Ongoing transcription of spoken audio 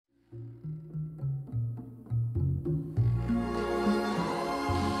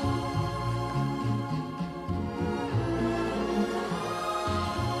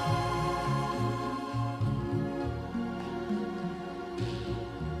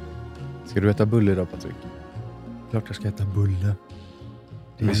Ska du äta bulle idag, Patrik? Klart jag ska äta bulle.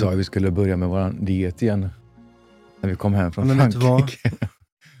 Vi sa att vi skulle börja med vår diet igen. När vi kom hem från men Frankrike.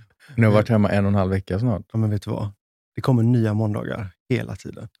 Nu har jag varit hemma 1,5 vecka snart. Ja, men vet du vad? Det kommer nya måndagar hela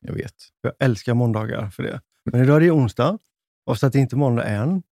tiden. Jag vet. Jag älskar måndagar för det. Men idag är det onsdag. Och så att det inte är måndag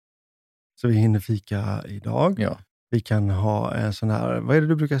än. Så vi hinner fika idag. Ja. Vi kan ha en sån här, vad är det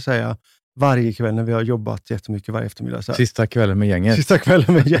du brukar säga? Varje kväll när vi har jobbat jättemycket varje eftermiddag. Så här. Sista kvällen med gänget. Sista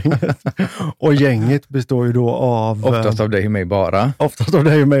kvällen med gänget. Och gänget består ju då av... Oftast av dig och mig bara. Oftast av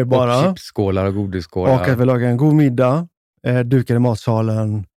dig och mig bara. Och chipsskålar och godisskålar. Och att vi lagar en god middag. Dukar i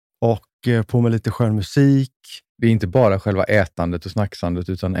matsalen. Och på med lite skön musik. Det är inte bara själva ätandet och snacksandet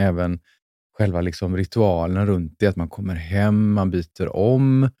utan även själva liksom ritualen runt det. Att man kommer hem, man byter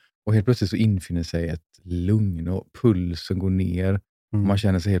om. Och helt plötsligt så infinner sig ett lugn och pulsen går ner. Och man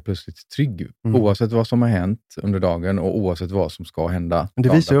känner sig helt plötsligt trygg. Oavsett vad som har hänt under dagen och oavsett vad som ska hända. Men det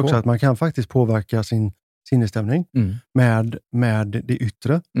visar ju också att man kan faktiskt påverka sin sinnesstämning med det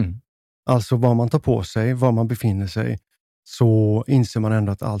yttre. Alltså vad man tar på sig, var man befinner sig. Så inser man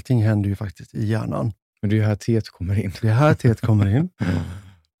ändå att allting händer ju faktiskt i hjärnan. Men det är här teet kommer in. Det är här teet kommer in.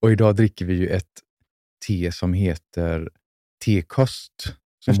 Och idag dricker vi ju ett te som heter Tekost.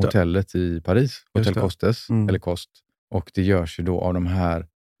 Som hotellet i Paris. Hotel Costes. Eller Kost. Och det görs ju då av de här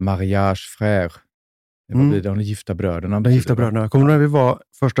mariage frères. Vad blir det? De gifta bröderna. De gifta bröderna. Kommer du när vi var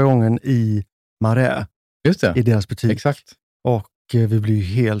första gången i Marais? Just det. I deras butik. Exakt. Och vi blev ju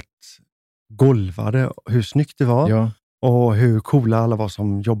helt golvade. Hur snyggt det var. Ja. Och hur coola alla var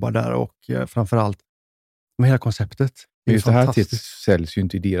som jobbar där. Och framförallt med hela konceptet. Just det här teet säljs ju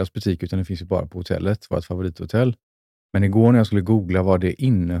inte i deras butik utan det finns ju bara på hotellet. Vårt favorithotell. Men igår när jag skulle googla vad det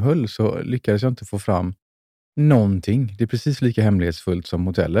innehöll så lyckades jag inte få fram någonting. Det är precis lika hemlighetsfullt som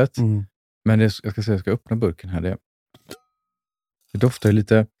hotellet. Men jag ska öppna burken här. Det doftar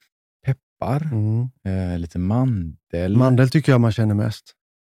lite peppar. Lite mandel. Mandel tycker jag man känner mest.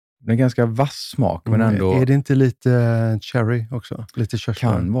 Det är ganska vass smak. Men ändå... Är det inte lite cherry också? Lite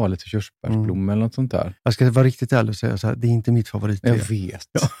körsbär? Kan vara lite körsbärsblom eller något sånt där. Jag ska vara riktigt ärlig och säga så här. Det är inte mitt favorit. Jag vet.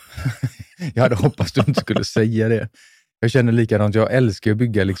 Ja. Jag hade hoppats du inte skulle säga det. Jag känner likadant. Jag älskar att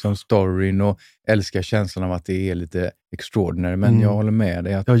bygga liksom storyn och älskar känslan av att det är lite extraordinary. Men jag håller med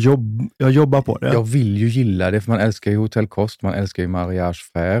dig. Att jag jobbar på det. Jag vill ju gilla det för man älskar ju hotellkost. Man älskar ju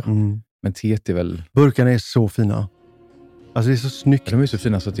mariage frères. Men teet är väl... Burkarna är så fina. Alltså det är så snyggt. De är så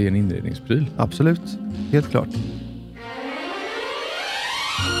fina så att det är en inredningspryl. Absolut. Helt klart.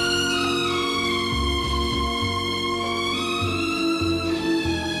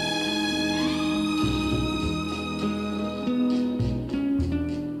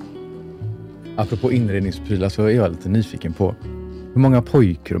 Apropå inredningsprylar så är jag lite nyfiken på hur många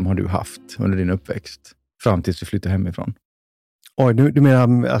pojkrum har du haft under din uppväxt fram tills du flyttade hemifrån? Oj, du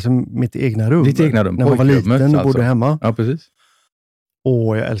menar alltså mitt egna rum? Ditt egna rum, när man var liten och bodde hemma? Ja, precis.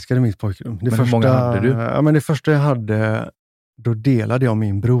 Jag älskade mitt pojkrum. Hur många hade du? Ja, men det första jag hade, då delade jag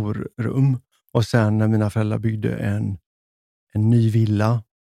min bror rum. Och sen när mina föräldrar byggde en ny villa.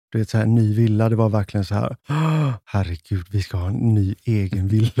 Du vet, så här, en ny villa, det var verkligen så här, herregud, vi ska ha en ny egen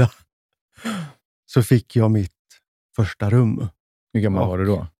villa. Så fick jag mitt första rum. Hur gammal var du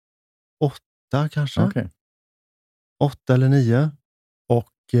då? 8 kanske. Okay. 8 eller 9.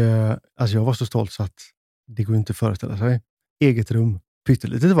 Och alltså jag var så stolt så att det går inte att föreställa sig. Eget rum,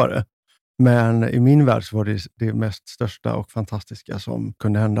 pyttelitet var det. Men i min värld så var det det mest största och fantastiska som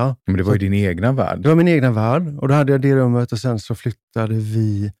kunde hända. Men det var ju din egna värld. Det var min egna värld. Och då hade jag det rummet och sen så flyttade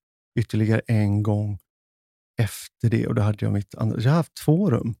vi ytterligare en gång efter det. Och då hade jag mitt andra. Jag har haft 2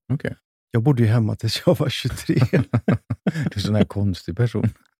 rum. Okay. Jag bodde ju hemma tills jag var 23. Du är en sån här konstig person.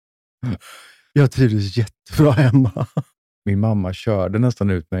 Jag trivdes jättebra hemma. Min mamma körde nästan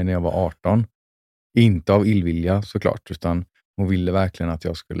ut mig när jag var 18. Inte av illvilja såklart, utan hon ville verkligen att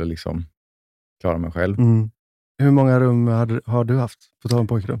jag skulle liksom klara mig själv. Hur många rum har du haft på tal om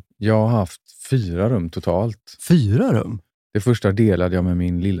pojkrum? Jag har haft 4 rum totalt. 4 rum? Det första delade jag med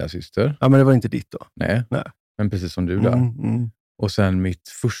min lilla syster. Ja, men det var inte ditt då? Nej. Men precis som du där. Och sen mitt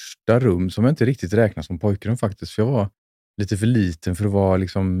första rum, som jag inte riktigt räknar som pojkrum faktiskt, för jag var lite för liten för att vara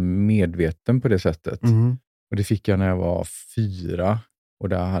liksom medveten på det sättet. Och det fick jag när jag var 4 och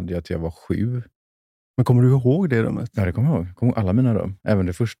där hade jag till jag var 7. Men kommer du ihåg det rummet? Ja, det kommer jag ihåg. Jag kommer ihåg alla mina rum. Även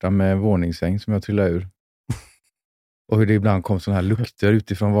det första med våningssäng som jag trillade ur. Och hur det ibland kom sådana här lukter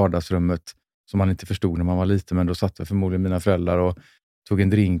utifrån vardagsrummet som man inte förstod när man var liten. Men då satt förmodligen mina föräldrar och tog en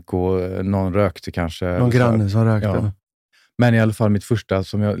drink och någon rökte kanske. Någon granne som rökte. Ja. Men i alla fall mitt första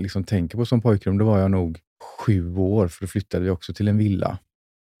som jag liksom tänker på som pojkrum, då var jag nog 7 år. För då flyttade vi också till en villa.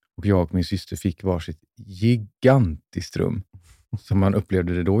 Och jag och min syster fick varsitt gigantiskt rum. Som man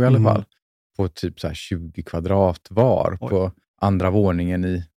upplevde det då i alla fall. på typ så här 20 kvadrat var på andra våningen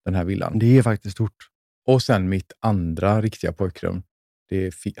i den här villan. Det är faktiskt stort. Och sen mitt andra riktiga pojkrum,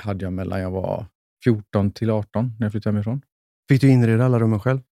 det hade jag mellan jag var 14 till 18 när jag flyttade hemifrån. Fick du inreda alla rummen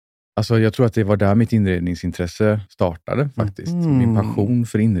själv? Alltså jag tror att det var där mitt inredningsintresse startade faktiskt. Min passion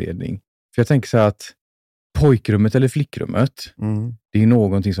för inredning. För jag tänker så här att pojkrummet eller flickrummet, det är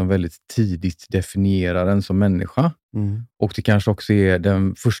någonting som väldigt tidigt definierar en som människa. Och det kanske också är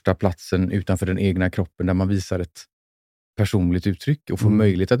den första platsen utanför den egna kroppen där man visar ett personligt uttryck och får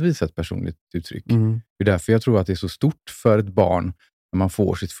möjlighet att visa ett personligt uttryck. Det är därför jag tror att det är så stort för ett barn när man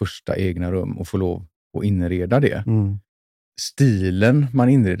får sitt första egna rum och får lov att inreda det. Stilen man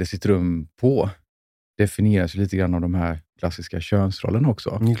inreder sitt rum på definieras lite grann av de här klassiska könsrollerna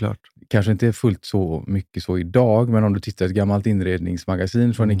också. Klart. Kanske inte fullt så mycket så idag, men om du tittar ett gammalt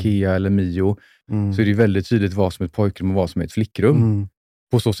inredningsmagasin från Ikea eller Mio så är det väldigt tydligt vad som är ett pojkrum och vad som är ett flickrum.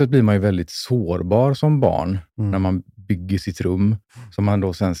 På så sätt blir man ju väldigt sårbar som barn när man bygger sitt rum som man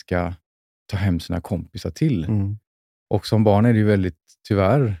då sen ska ta hem sina kompisar till. Och som barn är det ju väldigt,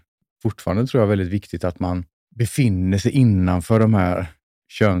 tyvärr, fortfarande tror jag väldigt viktigt att man befinner sig innanför de här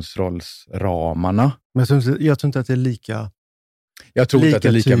könsrollsramarna. Men jag tror inte att det är lika. Jag tror inte att det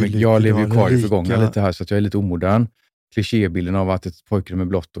är lika mycket. Jag lever ju kvar i förgångna lite här så att jag är lite omodern. Klichébilden av att ett pojkrum är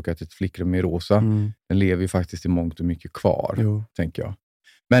blått och att ett flickrum är rosa, den lever ju faktiskt i mångt och mycket kvar, tänker jag.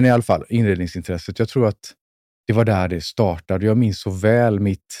 Men i alla fall, inredningsintresset. Jag tror att det var där det startade. Jag minns så väl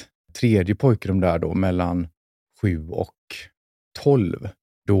mitt tredje pojkrum där då, mellan 7 och 12.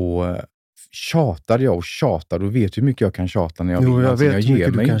 Då tjatade jag och tjatade och vet hur mycket jag kan tjata när jag vill. Jag vet hur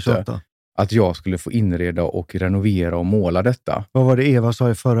mycket du kan inte tjata. Att jag skulle få inreda och renovera och måla detta. Vad var det Eva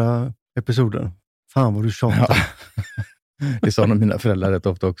sa i förra episoden? Fan vad du tjatar. Ja. Det sa nog mina föräldrar rätt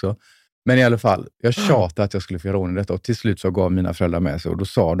ofta också. Men i alla fall, jag tjatade att jag skulle få göra ordning detta och till slut så gav mina föräldrar med sig och då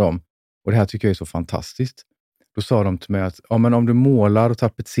sa de, och det här tycker jag är så fantastiskt, då sa de till mig att men om du målar och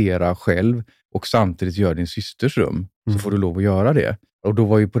tapetserar själv och samtidigt gör din systers rum så får du lov att göra det. Och då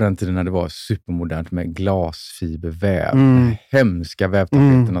var ju på den tiden när det var supermodernt med glasfiberväv. Hemska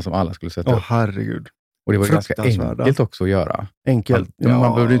vävtapeterna som alla skulle sätta upp. Herregud. Och det var ganska enkelt också att göra. Enkelt.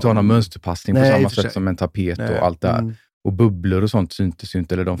 Man behövde inte ha någon mönsterpassning på samma sätt som en tapet och allt där. Och bubblor och sånt syntes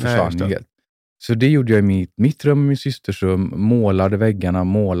inte, eller de försvann ju helt. Så det gjorde jag i mitt rum och min systers rum. Målade väggarna,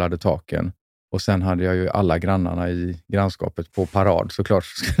 målade taken. Och sen hade jag ju alla grannarna i grannskapet på parad, såklart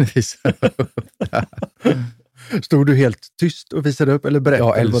skulle visa upp det. Stod du helt tyst och visade upp eller berättade?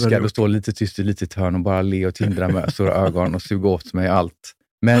 Jag älskar att stå lite tyst i lite hörn och bara le och tindra med stora ögon och suga åt mig allt.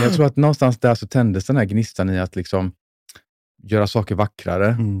 Men jag tror att någonstans där så tändes den här gnistan i att liksom göra saker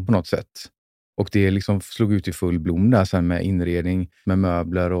vackrare på något sätt. Och det liksom slog ut i full blom där sen med inredning, med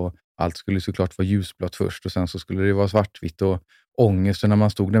möbler och allt skulle såklart vara ljusblått först och sen så skulle det vara svartvitt och ångest när man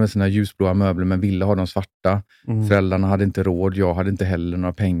stod där med sina ljusblåa möbler men ville ha de svarta. Föräldrarna hade inte råd, jag hade inte heller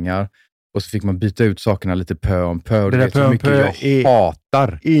några pengar. Och så fick man byta ut sakerna lite pö om pö. Och det vet så mycket jag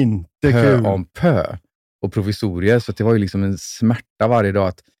hatar. Inte pö kul. om pö. Och provisorier. Så det var ju liksom en smärta varje dag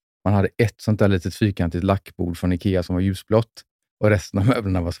att man hade ett sånt där litet fyrkantigt lackbord från Ikea som var ljusblått. Och resten av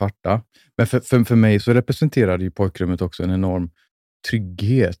möblerna var svarta. Men för mig så representerade ju pojkrummet också en enorm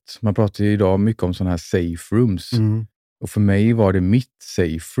trygghet. Man pratar ju idag mycket om sådana här safe rooms. Och för mig var det mitt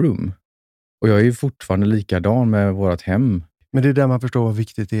safe room. Och jag är ju fortfarande likadan med vårt hem. Men det är där man förstår vad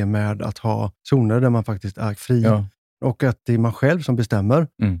viktigt det är med att ha zoner där man faktiskt är fri. Ja. Och att det är man själv som bestämmer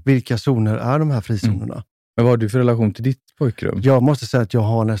vilka zoner är de här frizonerna. Men vad har du för relation till ditt pojkrum? Jag måste säga att jag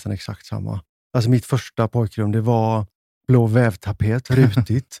har nästan exakt samma. Alltså mitt första pojkrum, det var blå vävtapet,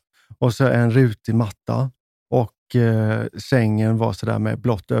 rutigt. Och så en rutig matta. Och sängen var sådär med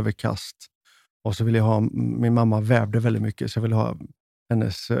blått överkast. Och så ville jag ha, min mamma vävde väldigt mycket, så jag ville ha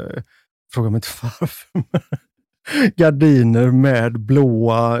hennes, fråga mig inte varför, gardiner med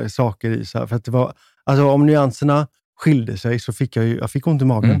blåa saker i. Så här, för att det var, alltså om nyanserna skilde sig så fick jag fick ont i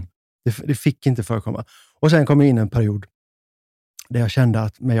magen. Det fick inte förekomma. Och sen kom jag in en period där jag kände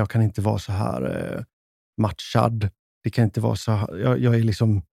att men jag kan inte vara så här matchad. Det kan inte vara så här, jag är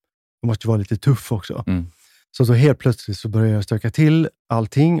liksom, jag måste vara lite tuff också. Så helt plötsligt så började jag stöka till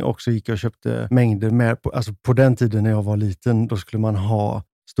allting och så gick jag och köpte mängder med, alltså på den tiden när jag var liten, då skulle man ha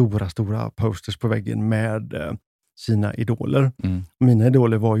stora posters på väggen med sina idoler. Mina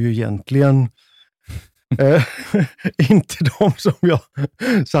idoler var ju egentligen inte de som jag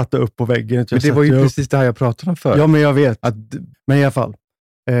satte upp på väggen. Men det var ju precis det här jag pratade om förr. Ja, men jag vet. Men i alla fall,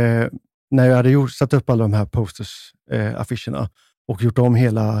 när jag hade satt upp alla de här posters-affischerna och gjort om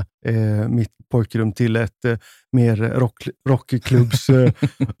hela mitt pojkrum till ett mer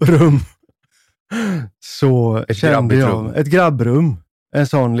rockklubbsrum. Så kände jag ett grabbrum. En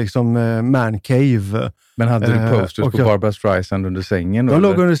sån liksom man cave. Men hade du posters på Barbra Streisand under sängen? De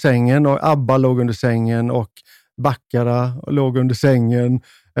låg under sängen och ABBA låg under sängen och Baccara låg under sängen.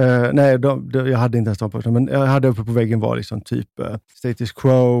 Nej, jag hade inte ens de posters, men jag hade uppe på väggen var liksom typ Status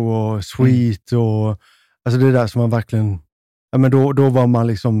Quo och Sweet och alltså det där som man verkligen, ja men då var man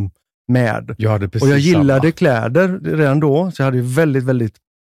liksom med. Jag hade precis och jag gillade samma. Kläder redan då, så jag hade ju väldigt, väldigt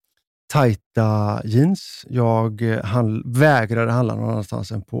tajta jeans. Jag vägrade handla någon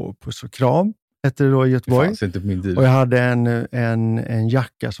annanstans än på Puss och Kram, hette det då i Göteborg. Det fanns inte på min tid. Och jag hade en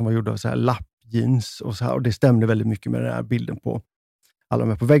jacka som var gjord av så här lappjeans och så här, och det stämde väldigt mycket med den här bilden på alla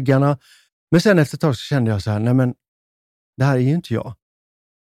med på väggarna. Men sen efter ett tag så kände jag så här, nej men det här är ju inte jag.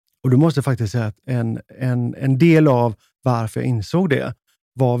 Och du måste faktiskt säga att en del av varför jag insåg det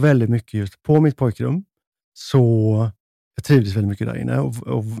var väldigt mycket just på mitt pojkrum. Så jag trivdes väldigt mycket där inne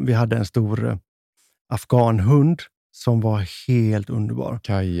och vi hade en stor afghanhund som var helt underbar.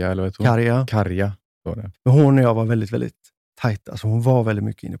 Kaja, eller vad heter hon? Karja var det. Men hon och jag var väldigt, väldigt tajta. Alltså hon var väldigt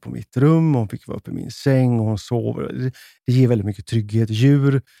mycket inne på mitt rum. Hon fick vara uppe i min säng och hon sov. Det ger väldigt mycket trygghet.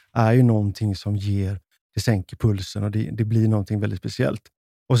 Djur är ju någonting som det sänker pulsen och det blir någonting väldigt speciellt.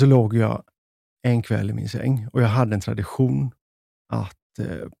 Och så låg jag en kväll i min säng och jag hade en tradition att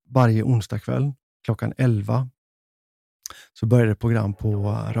varje onsdag kväll klockan 11 så började ett program på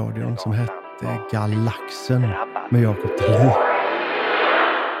radion som hette Galaxen med Jakob Thelin.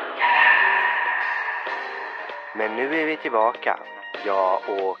 Men nu är vi tillbaka, jag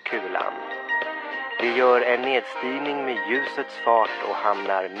och Kulan. Vi gör en nedstigning med ljusets fart och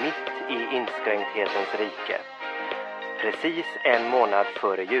hamnar mitt i inskränkhetens rike. Precis en månad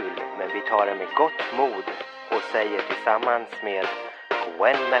före jul, men vi tar det med gott mod och säger tillsammans med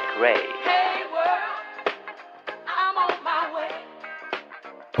Gwen McRae.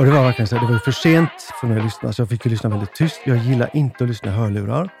 Och det var verkligen så, det var för sent för mig att lyssna, så jag fick ju lyssna väldigt tyst. Jag gillar inte att lyssna i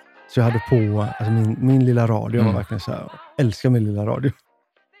hörlurar. Så jag hade på alltså min lilla radio, var verkligen så här, älskar min lilla radio.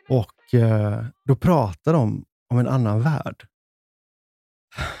 Och då pratade de om en annan värld.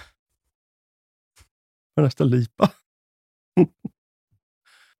 Jag nästan lipa.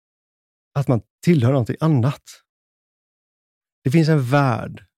 Att man tillhör någonting annat. Det finns en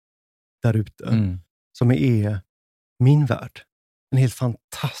värld där ute som är min värld. En helt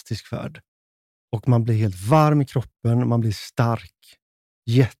fantastisk värld. Och man blir helt varm i kroppen, man blir stark.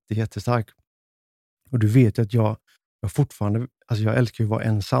 Jättestark. Och du vet att jag fortfarande, alltså jag älskar ju att vara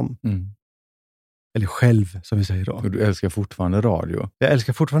ensam. Eller själv, som vi säger då. Och du älskar fortfarande radio. Jag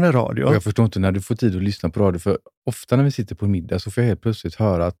älskar fortfarande radio. Och jag förstår inte när du får tid att lyssna på radio, för ofta när vi sitter på middag så får jag helt plötsligt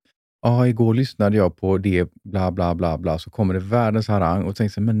höra att igår lyssnade jag på det, bla bla bla bla, så kommer det världens harang och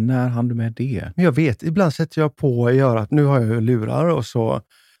tänker så, men när hann du med det? Men jag vet, ibland sätter jag på i örat, nu har jag ju lurar och så,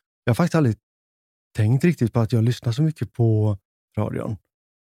 jag har faktiskt aldrig tänkt riktigt på att jag lyssnar så mycket på radion.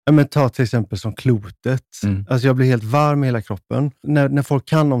 Men ta till exempel som Klotet. Alltså jag blir helt varm i hela kroppen. När folk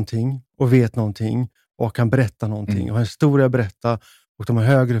kan någonting och vet någonting och kan berätta någonting och har en historia att berätta och de har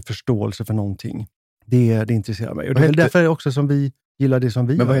högre förståelse för någonting. Det intresserar mig. Och det är därför också som vi gillar det som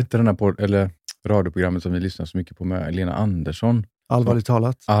vi gör. Men vad heter den här radioprogrammet som vi lyssnar så mycket på med Lena Andersson? Allvarligt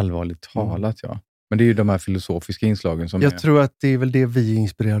talat. Allvarligt talat, ja. Men det är ju de här filosofiska inslagen som jag tror att det är väl det vi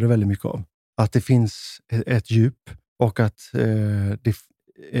inspirerade väldigt mycket av. Att det finns ett djup och att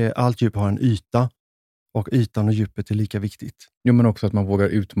allt djup har en yta. Och ytan och djupet är lika viktigt. Jo, men också att man vågar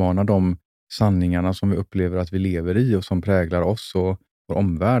utmana de sanningarna som vi upplever att vi lever i och som präglar oss och vår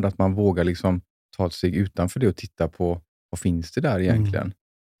omvärld. Att man vågar liksom ta ett steg utanför det och titta på vad finns det där egentligen?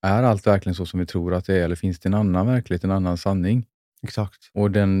 Är allt verkligen så som vi tror att det är? Eller finns det en annan verklighet, en annan sanning? Exakt. Och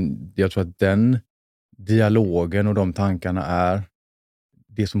jag tror att den dialogen och de tankarna är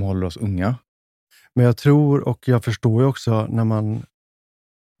det som håller oss unga. Men jag tror och jag förstår ju också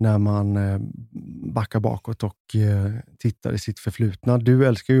när man backar bakåt och tittar i sitt förflutna. Du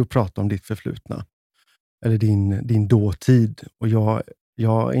älskar ju att prata om ditt förflutna. Eller din dåtid. Och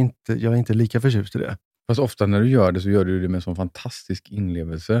jag är inte lika förtjust i det. Fast ofta när du gör det så gör du det med sån fantastisk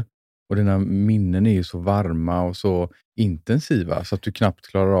inlevelse. Och dina minnen är ju så varma och så intensiva så att du knappt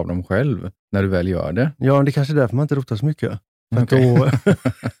klarar av dem själv när du väl gör det. Ja, det är kanske är därför man inte rotar så mycket. För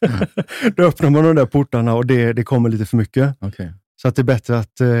då öppnar man de där portarna och det kommer lite för mycket. Okay. Så att det är bättre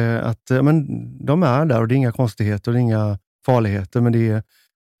att men de är där och det är inga konstigheter och det är inga farligheter. Men det är,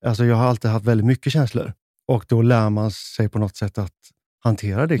 alltså jag har alltid haft väldigt mycket känslor. Och då lär man sig på något sätt att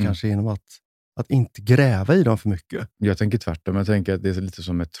hantera det kanske genom att inte gräva i dem för mycket. Jag tänker tvärtom. Jag tänker att det är lite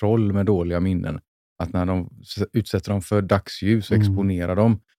som ett troll med dåliga minnen. Att när de utsätter dem för dagsljus och exponerar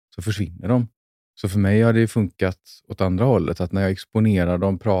dem så försvinner de. Så för mig har det funkat åt andra hållet. Att när jag exponerar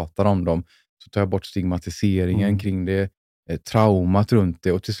dem, pratar om dem så tar jag bort stigmatiseringen kring det. traumat runt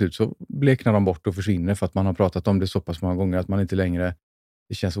det och till slut så bleknar de bort och försvinner för att man har pratat om det så pass många gånger att man inte längre,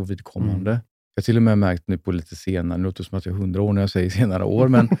 det känns ovidkommande. Jag har till och med märkt nu på lite senare, det låter som att jag är 100 år när jag säger senare år,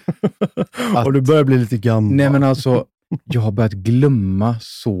 men och du börjar bli lite gammal. Nej, men alltså, jag har börjat glömma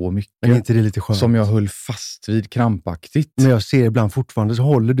så mycket. Men inte det lite skönt? Som jag höll fast vid krampaktigt. Men jag ser ibland fortfarande så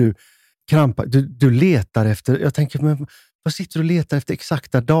håller du du letar efter, jag tänker, men vad sitter du och letar efter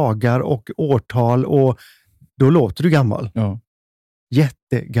exakta dagar och årtal och då låter du gammal. Ja.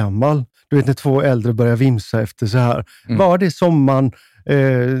 Jättegammal. Du vet när 2 äldre börjar vimsa efter så här. Var det sommaren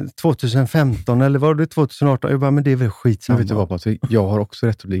 2015 eller var det 2018? Jag bara, men det är väl skitsamma. Men vet du vad, Patrik? Jag har också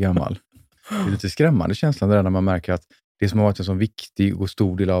rätt att bli gammal. Det är lite skrämmande känslan där när man märker att det som har varit en så viktig och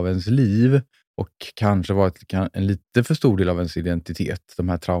stor del av ens liv och kanske varit en lite för stor del av ens identitet, de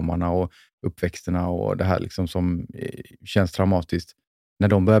här traumorna och uppväxterna och det här liksom som känns traumatiskt, när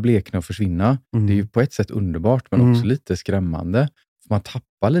de börjar blekna och försvinna, det är ju på ett sätt underbart men också lite skrämmande. För man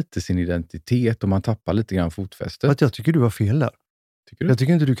tappar lite sin identitet och man tappar lite grann fotfästet. Att jag tycker du har fel där. Jag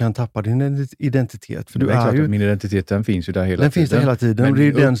tycker inte du kan tappa din identitet. För du det är är klart ju... att min identitet, den finns ju där hela tiden. Den finns där hela tiden.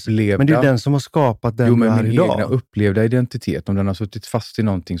 Men det är den som har skapat den du är idag. Min egna upplevda identitet, om den har suttit fast i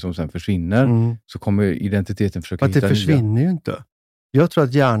någonting som sen försvinner, så kommer identiteten försöka hitta nya. Det försvinner ju inte. Jag tror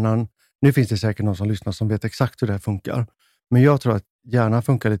att hjärnan, nu finns det säkert någon som lyssnar som vet exakt hur det här funkar. Men jag tror att hjärnan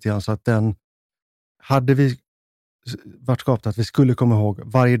funkar lite grann så att den, hade vi varit skapat att vi skulle komma ihåg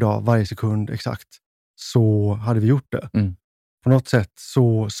varje dag, varje sekund exakt, så hade vi gjort det. På något sätt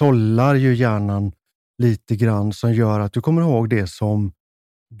så sållar ju hjärnan lite grann som gör att du kommer ihåg det som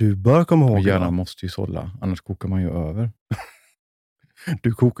du bör komma ihåg. Hjärnan måste ju sålla, annars kokar man ju över.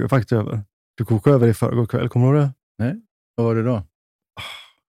 Du kokar ju faktiskt över. Du kokar över i förrgår kväll, kommer du ihåg det? Nej, vad var det då?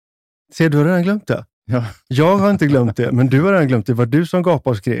 Ser du, har redan glömt det? Ja. Jag har inte glömt det, men du har redan glömt det. Det var du som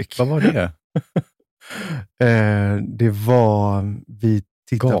gapade och skrek. Vad var det? Det var, vi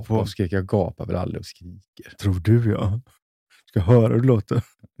tittade Gapa på... och skrek, jag gapar väl aldrig och skriker. Tror du, ja. Ska höra hur det låter.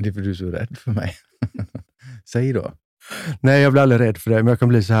 Det är för du är så rädd för mig. Säg då. Nej, jag blir aldrig rädd för det, men jag kan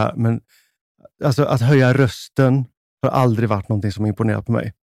bli så här. Men alltså, att höja rösten har aldrig varit någonting som imponerat på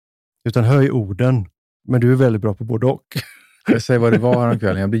mig. Utan höj orden. Men du är väldigt bra på både och. Säg vad det var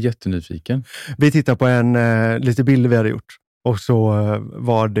häromkvällen, jag blir jättenyfiken. Vi tittar på lite bilder vi hade gjort. Och så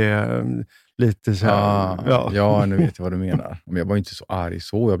var det lite så här... Ja, nu vet jag vad du menar. Men jag var inte så arg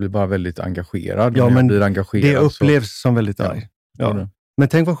så, jag blir bara väldigt engagerad. Ja, men blir engagerad, det upplevs som väldigt arg. Ja. Men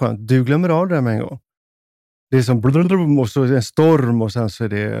tänk vad skönt, du glömmer av det här med en gång. Det är som och så är det en storm och sen så är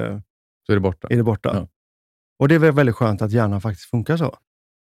det borta. Ja. Och det är väl väldigt skönt att hjärnan faktiskt funkar så.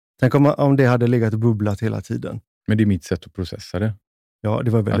 Tänk om det hade legat och bubblat hela tiden. Men det är mitt sätt att processa det. Ja,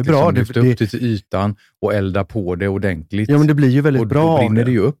 det var väldigt att bra. Att lyfta upp det till ytan och elda på det ordentligt. Ja, men det blir ju väldigt bra. Och då brinner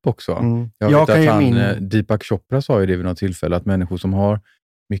det ju upp också. Jag vet att Deepak Chopra sa ju det vid något tillfälle, att människor som har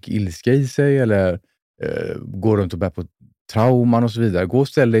mycket ilska i sig eller går runt och bär på trauman och så vidare, gå och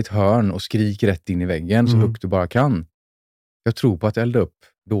ställ dig i ett hörn och skrik rätt in i väggen så högt du bara kan. Jag tror på att elda upp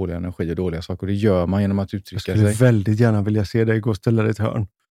dålig energi och dåliga saker. Det gör man genom att uttrycka sig. Jag skulle väldigt gärna vilja se dig gå och ställa dig i ett hörn.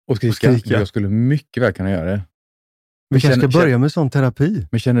 Och skrika. Jag skulle mycket väl kunna göra det. Vi kanske ska börja med sån terapi.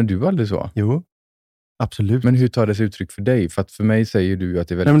 Men känner du aldrig så? Jo, absolut. Men hur tar det sig uttryck för dig? För att för mig säger du att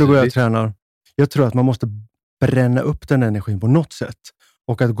det är väldigt Nej, men då går jag och tydligt. tränar. Jag tror att man måste bränna upp den energin på något sätt.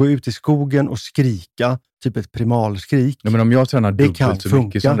 Och att gå ut i skogen och skrika, typ ett primalskrik. Ja, men om jag tränar dubbelt så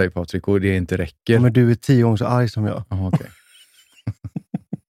mycket som dig, Patrik, och det inte räcker. Ja, men du är 10 gånger så arg som jag. Aha, okay.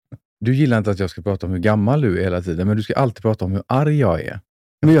 Du gillar inte att jag ska prata om hur gammal du är hela tiden, men du ska alltid prata om hur arg jag är.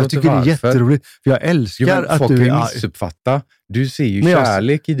 Men jag tycker det är jätteroligt, för jag älskar att du är arg. Folk missuppfatta. Du ser ju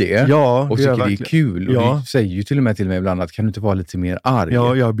kärlek i det och tycker det är kul. Och du säger ju till och med ibland att kan du inte vara lite mer arg?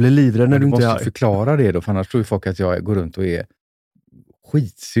 Ja, jag blir livrädd när du inte är arg. Du måste förklara det då, för annars tror ju folk att jag går runt och är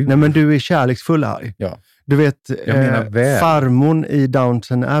skitsur. Nej, men du är kärleksfull arg. Ja. Du vet, farmor i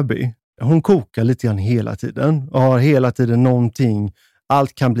Downton Abbey, hon kokar lite grann hela tiden och har hela tiden någonting.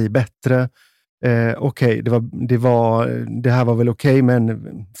 Allt kan bli bättre. Okej, det här var väl okej, men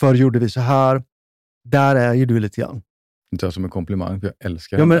förr gjorde vi så här. Där är ju du lite grann. Inte jag som en komplimang, för jag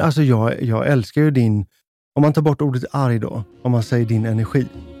älskar det. Ja, men alltså jag älskar ju din... Om man tar bort ordet arg då, om man säger din energi.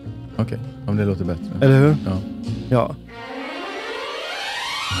 Okej, om det låter bättre. Eller hur? Ja.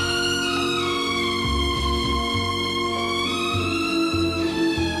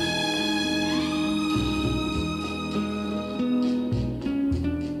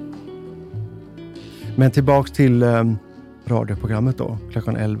 Men tillbaks till radioprogrammet då,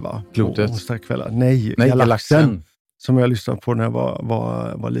 klockan 11. Klotet. På onsdagskvällar. Nej, Galaxen. Som jag lyssnade på när jag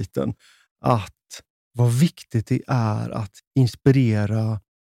var liten. Att vad viktigt det är att inspirera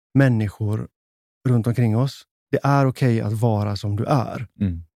människor runt omkring oss. det är okej att vara som du är.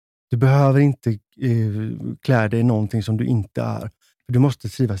 Mm. Du behöver inte klä dig i någonting som du inte är. För du måste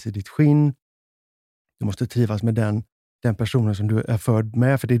trivas i ditt skinn. Du måste trivas med den personen som du är född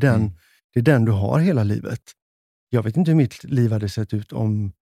med. För det är den du har hela livet. Jag vet inte hur mitt liv hade sett ut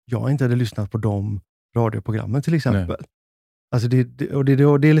om jag inte hade lyssnat på de radioprogrammen till exempel. Nej. Alltså det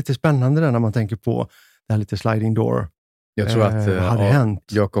är lite spännande där när man tänker på det här lite sliding door. Jag tror att hade hänt.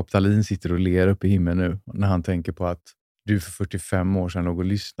 Jakob Thalin sitter och ler upp i himlen nu när han tänker på att du för 45 år sedan låg och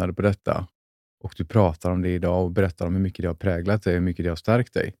lyssnade på detta och du pratar om det idag och berättar om hur mycket det har präglat dig, hur mycket det har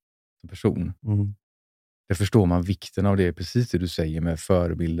stärkt dig som person. Mm. Det förstår man vikten av det, precis det du säger med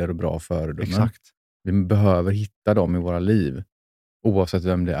förebilder och bra föredömen. Exakt. Vi behöver hitta dem i våra liv. Oavsett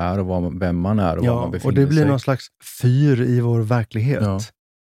vem det är och vem man är och var man befinner sig. Och det blir någon slags fyr i vår verklighet. Ja.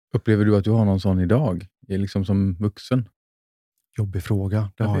 Upplever du att du har någon sån idag? Liksom som vuxen? Jobbig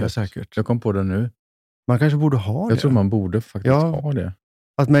fråga, det har jag säkert. Jag kom på det nu. Man kanske borde ha det. Jag tror man borde faktiskt ha det.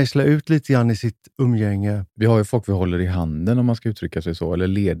 Att mejsla ut lite grann i sitt umgänge. Vi har ju folk vi håller i handen om man ska uttrycka sig så. Eller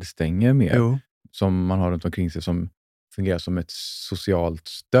ledstänger mer. Jo. Som man har runt omkring sig som fungerar som ett socialt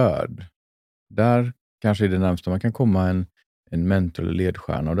stöd. Där kanske är det närmsta man kan komma en mentor eller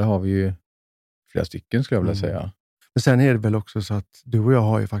ledstjärna. Och det har vi ju flera stycken skulle jag vilja säga. Men sen är det väl också så att du och jag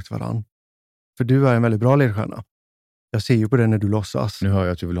har ju faktiskt varann. För du är en väldigt bra ledstjärna. Jag ser ju på det när du låtsas. Nu hör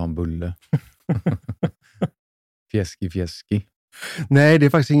jag att du vill ha en bulle. Fjäski. Nej, det är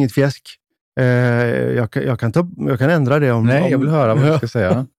faktiskt inget fjäsk. Jag kan ändra det om... Nej, jag vill höra vad du ska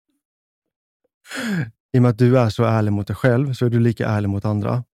säga. I och med att du är så ärlig mot dig själv så är du lika ärlig mot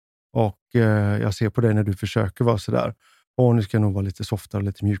andra. Och jag ser på det när du försöker vara sådär. Och nu ska jag nog vara lite softare och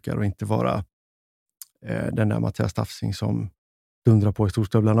lite mjukare och inte vara den där Mattias Tafsing som dundrar på i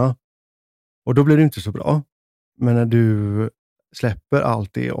storstövlarna. Och då blir det inte så bra. Men när du släpper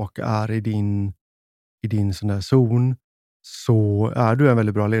allt det och är i din sån där zon så är du en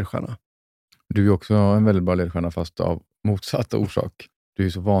väldigt bra ledstjärna. Du är också en väldigt bra ledstjärna fast av motsatt orsak. Du är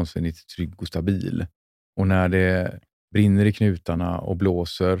så vansinnigt trygg och stabil. Och när det brinner i knutarna och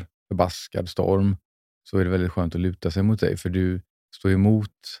blåser förbaskad storm så är det väldigt skönt att luta sig mot dig. För du står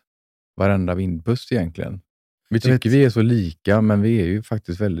emot varenda vindpust egentligen. Vi tycker vi är så lika men vi är ju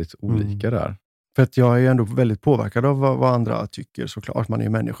faktiskt väldigt olika där. För att jag är ändå väldigt påverkad av vad andra tycker såklart. Man är ju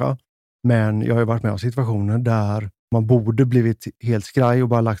människa. Men jag har ju varit med om situationer där man borde blivit helt skraj och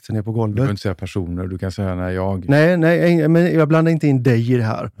bara lagt sig ner på golvet. Du behöver inte säga personer, du kan säga när jag... Nej, men jag blandar inte in dig i det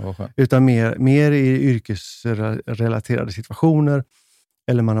här. Utan mer i yrkesrelaterade situationer.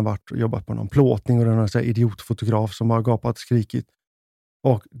 Eller man har varit och jobbat på någon plåtning och det är någon sån här idiotfotograf som har gapat och skrikit.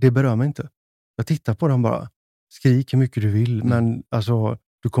 Och det berör mig inte. Jag tittar på dem bara. Skrik hur mycket du vill, men alltså,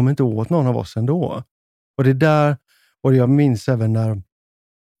 du kommer inte åt någon av oss ändå. Och det där, och jag minns även när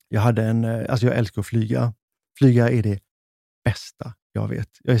jag hade alltså jag älskar att flyga. Flyga är det bästa jag vet.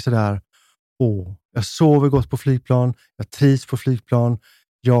 Jag är sådär, jag sover gott på flygplan, jag trivs på flygplan.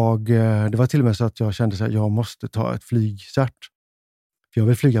 Det var till och med så att jag kände så här, jag måste ta ett flygcert. För jag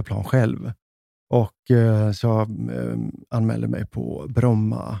vill flyga plan själv. Och så jag anmälde mig på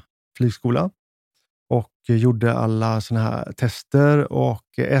Bromma flygskola. Och gjorde alla såna här tester.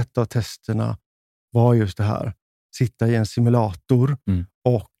 Och ett av testerna var just det här. Sitta i en simulator.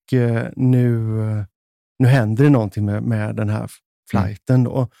 Och nu händer det någonting med den här flighten.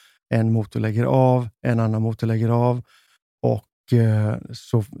 Då. En motor lägger av, en annan motor lägger av. Och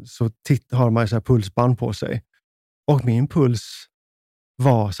så har man så här pulsband på sig. Och min puls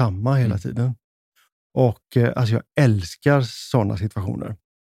var samma hela tiden. Och alltså jag älskar sådana situationer.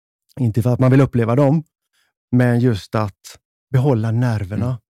 Inte för att man vill uppleva dem, men just att behålla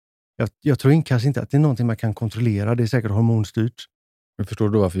nerverna. Jag tror kanske inte att det är någonting man kan kontrollera. Det är säkert hormonstyrt. Jag förstår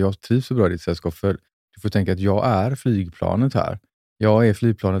då varför jag trivs så bra i ditt sällskap. För du får tänka att jag är flygplanet här. Jag är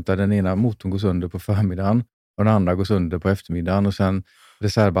flygplanet där den ena motorn går sönder på förmiddagen och den andra går sönder på eftermiddagen och sen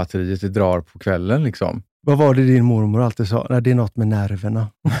reservbatteriet drar på kvällen liksom. Vad var det din mormor alltid sa? Nej, det är något med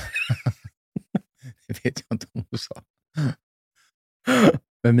nerverna. Det vet jag inte om hon sa.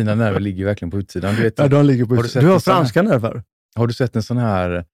 Men mina nerver ligger verkligen på utsidan. Du vet, ja, de ligger på utsidan. Du har franska nerver. Har du sett en sån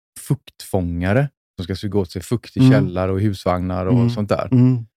här fuktfångare som ska suga åt sig fukt i källare och husvagnar och sånt där?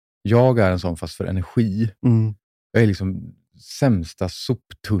 Jag är en sån fast för energi. Jag är liksom sämsta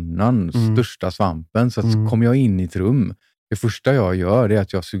soptunnan, största svampen. Så att kommer jag in i ett rum, det första jag gör är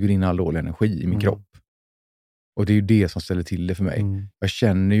att jag suger in all dålig energi i min kropp. Och det är ju det som ställer till det för mig. Jag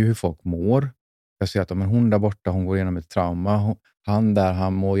känner ju hur folk mår. Jag ser att hon där borta, hon går igenom ett trauma.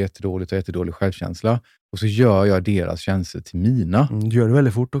 Han mår jättedåligt och jättedålig självkänsla. Och så gör jag deras känslor till mina. Du gör det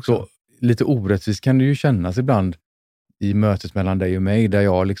väldigt fort också. Så lite orättvist kan det ju kännas ibland i mötet mellan dig och mig. Där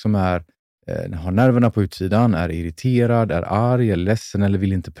jag liksom är har nerverna på utsidan, är irriterad, är arg, är ledsen eller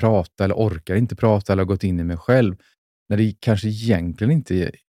vill inte prata eller orkar inte prata eller har gått in i mig själv. När det kanske egentligen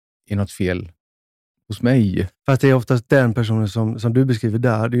inte är något fel hos mig. Fast det är oftast den personen som du beskriver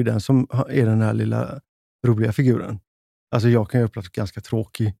där, det är ju den som är den här lilla roliga figuren. Alltså jag kan ju uppleva ganska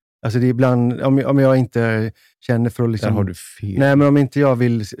tråkig. Alltså det är ibland, om jag inte känner för att liksom... Där har du fel. Nej, men om inte jag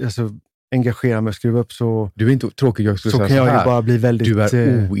vill engagera mig och skruva upp så... Du är inte tråkig, jag skulle så säga kan så jag här. ju bara bli väldigt... Du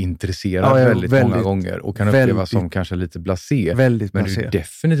är ointresserad väldigt många gånger och kan upplevas som kanske lite blasé. Väldigt men blasé. Du är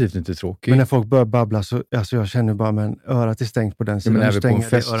definitivt inte tråkig. Men när folk börjar babbla så alltså jag känner bara, men örat är stängt på den sidan. Men även på en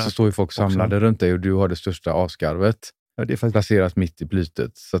fest så står ju folk samlade runt dig och du har det största asgarvet. Ja, det är faktiskt... placerat mitt i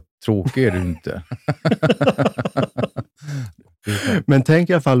plytet. Så tråkig är du inte. Men tänk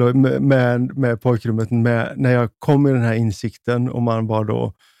i alla fall då, med pojkrummet, när jag kom i den här insikten och man var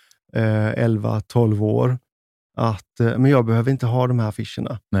då 11-12 år, att men jag behöver inte ha de här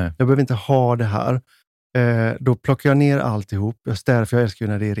affischerna. Nej. Jag behöver inte ha det här. Då plockar jag ner alltihop. Jag städar, för jag älskar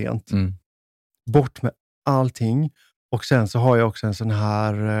ju när det är rent. Mm. Bort med allting. Och sen så har jag också en sån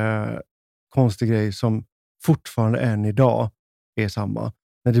här konstig grej som fortfarande än idag är samma.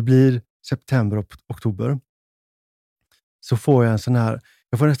 När det blir september och oktober så får jag en sån här,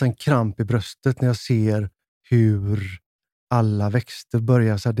 jag får nästan kramp i bröstet när jag ser hur alla växter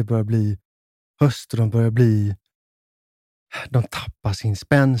börjar, så här, det börjar bli höst och de tappar sin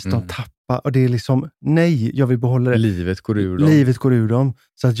spänst, de tappar, och det är liksom, nej, jag vill behålla det. Livet går ur dem. Livet går ur dem.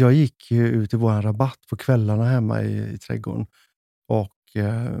 Så att jag gick ut i vår rabatt på kvällarna hemma i trädgården. Och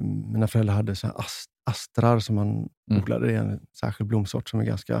mina föräldrar hade så här astrar som man odlade. Det är en särskild blomsort som är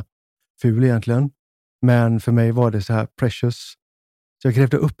ganska ful egentligen. Men för mig var det så här precious. Så jag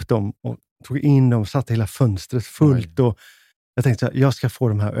grävde upp dem och tog in dem och satte hela fönstret fullt. Och jag tänkte så här, jag ska få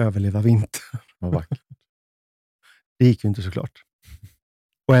de här överleva vintern. Vad vackert. Det gick ju inte såklart.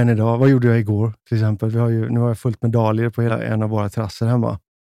 Och än idag, vad gjorde jag igår till exempel? Nu har jag fullt med dahlior på hela en av våra terrasser hemma.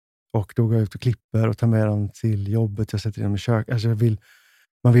 Och då går jag ut och klipper och tar med dem till jobbet. Jag sätter dem i kök. Alltså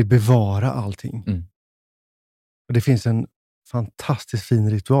man vill bevara allting. Mm. Och det finns en fantastiskt fin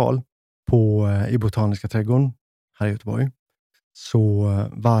ritual i Botaniska trädgården här i Göteborg. Så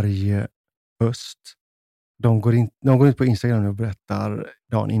varje höst, de går ut på Instagram och berättar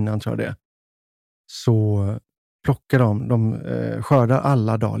dagen innan, tror jag det. Så plockar de skördar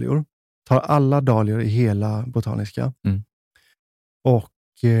alla dahlior, tar alla dahlior i hela Botaniska och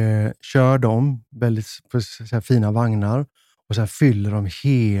kör dem väldigt på så här fina vagnar och sen fyller de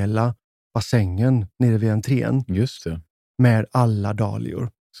hela bassängen nere vid entrén. Just det. Med alla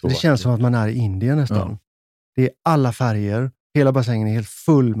dahlior. Det känns som att man är i Indien nästan. Ja. Det är alla färger, hela bassängen är helt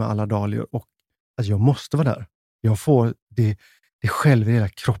full med alla dahlior och alltså jag måste vara där. Jag får det skälver hela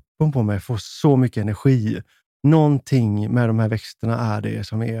kroppen på mig, jag får så mycket energi. Någonting med de här växterna är det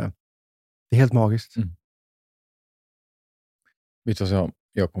som det är helt magiskt. Vet du vad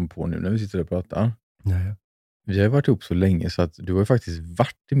jag kom på nu när vi sitter och pratar? Nej. Vi har ju varit ihop så länge så att du har ju faktiskt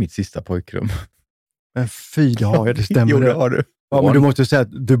varit i mitt sista pojkrum. Men fy, det har jag, det stämmer. Jo, det har du. Ja, men du måste säga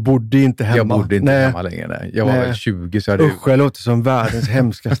att du bodde inte hemma. Jag bodde inte hemma längre. Nej. Jag var väl 20 så hade Usch, jag låter som världens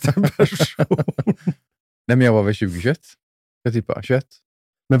hemskaste person. Nej, men jag var väl 20-21. Jag tippar 21.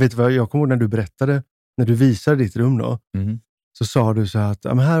 Men vet du vad, jag kommer ihåg när du berättade, när du visade ditt rum då, så sa du så här att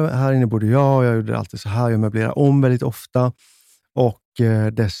här inne bodde jag gjorde alltid så här, jag möblerade om väldigt ofta och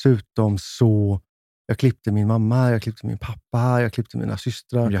dessutom så jag klippte min mamma, jag klippte min pappa, jag klippte mina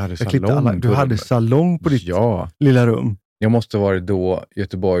systrar. Jag hade salong. Du hade salong på ditt lilla rum. Jag måste varit då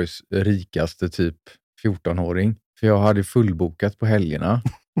Göteborgs rikaste typ 14-åring. För jag hade fullbokat på helgerna.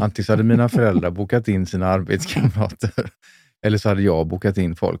 Antingen hade mina föräldrar bokat in sina arbetskamrater. Eller så hade jag bokat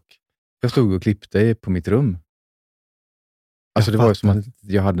in folk. Jag stod och klippte på mitt rum. Alltså det var ju som att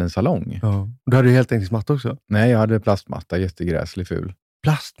jag hade en salong. Ja. Du hade ju helt enkelt matta också? Nej, jag hade plastmatta, jättegräslig ful.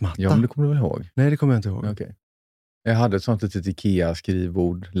 Plastmatta? Ja, men det kommer du väl ihåg? Nej, det kommer jag inte ihåg. Okay. Jag hade ett sånt litet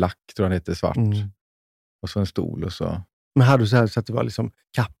Ikea-skrivbord, lack tror jag det hette, svart. Och så en stol och så. Men hade du så här så att det var liksom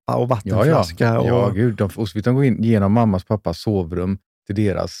kappa och vattenflaska? Ja, gud. De fick gå in genom mammas pappas sovrum till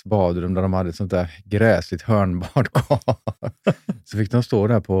deras badrum där de hade ett sånt där gräsligt hörnbadkar. Så fick de stå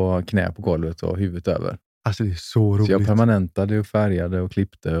där på knä på golvet och huvudet över. Alltså det är så roligt. Så jag permanentade och färgade och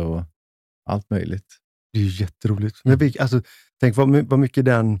klippte och allt möjligt. Det är ju jätteroligt. Men alltså, tänk vad mycket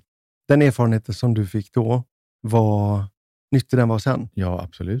den erfarenheten som du fick då var nyttig den var sen. Ja,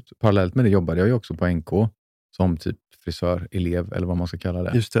 absolut. Parallellt med det jobbade jag ju också på NK som typ frisör, elev eller vad man ska kalla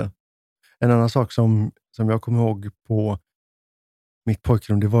det. Just det. En annan sak som jag kommer ihåg på mitt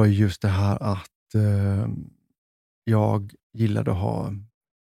pojkrum, det var ju just det här att jag gillade att ha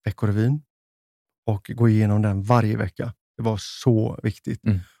Veckorevyn och gå igenom den varje vecka. Det var så viktigt.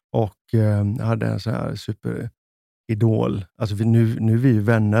 Och jag hade en sån här superidol. Alltså nu är vi ju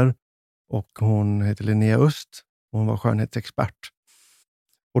vänner. Och hon heter Linnea Öst. Hon var skönhetsexpert.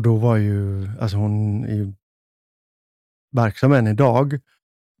 Och då var ju, alltså hon är ju verksam än idag.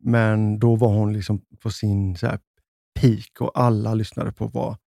 Men då var hon liksom på sin så här peak och alla lyssnade på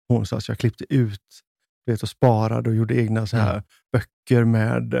vad hon sa. Så jag klippte ut, och sparade och gjorde egna så här böcker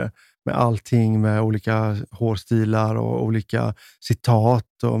med allting, med olika hårstilar och olika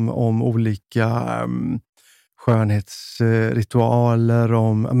citat om olika skönhetsritualer,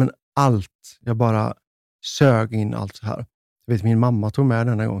 om allt. Jag bara sög in allt så här. Jag vet, min mamma tog med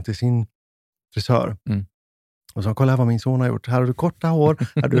den en gång till sin frisör. Och så kolla här vad min son har gjort. Här har du korta hår,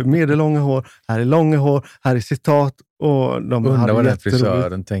 här har du medellånga hår, här är långa hår, här är citat. Och de undrar vad den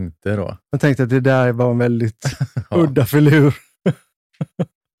frisören tänkte då. Jag tänkte att det där var en väldigt udda filur.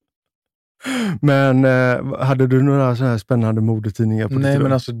 Men hade du några så här spännande modetidningar på Nej,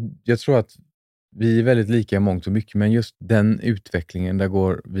 men alltså jag tror att vi är väldigt lika i mångt och mycket, men just den utvecklingen, där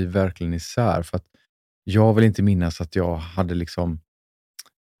går vi verkligen isär. För att jag vill inte minnas att jag hade liksom,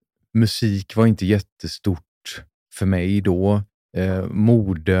 musik var inte jättestort för mig då.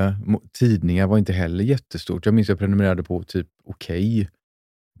 Mode, tidningar var inte heller jättestort. Jag minns jag prenumererade på typ Okej,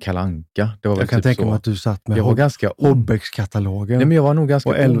 Kalle Anka. Det var väl jag kan typ tänka så. mig att du satt med jag var ganska Hobbex-katalogen. Nej, men jag var nog ganska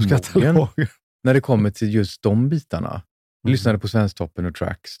och LOs-katalogen. När det kommer till just de bitarna. Jag lyssnade på Svensktoppen och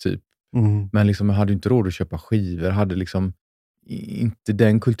Tracks typ. Men liksom, jag hade inte råd att köpa skivor. Hade liksom inte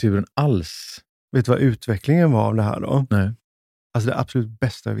den kulturen alls. Vet du vad utvecklingen var av det här då? Nej. Alltså det absolut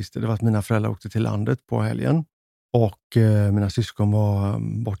bästa jag visste, det var att mina föräldrar åkte till landet på helgen. Och mina syskon var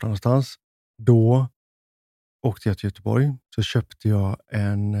borta någonstans. Då åkte jag till Göteborg. Så köpte jag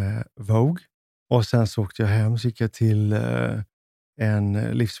en Vogue. Och sen så åkte jag hem, så gick jag till en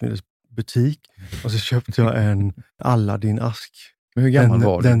livsmedelsbutik. Och så köpte jag en Aladdin-ask. Men hur gammal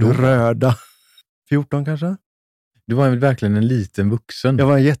var du den då? Den röda. 14 kanske? Du var verkligen en liten vuxen. Jag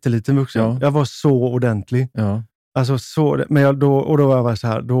var en jätteliten vuxen. Ja. Jag var så ordentlig. Ja. Alltså så, men då var jag så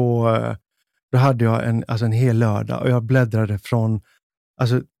här, då hade jag en hel lördag och jag bläddrade från,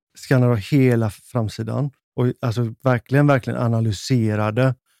 alltså skannade hela framsidan och alltså verkligen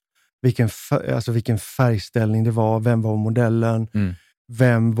analyserade vilken färgställning det var, vem var modellen,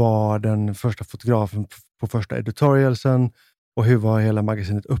 vem var den första fotografen på första editorialsen och hur var hela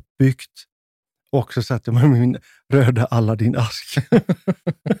magasinet uppbyggt. Och så satt jag med min röda Aladdin-ask.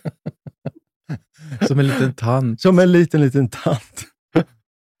 Som en liten tant. Som en liten tant.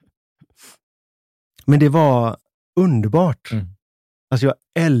 Men det var underbart. Alltså jag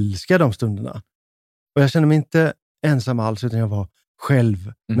älskar de stunderna. Och jag kände mig inte ensam alls, utan jag var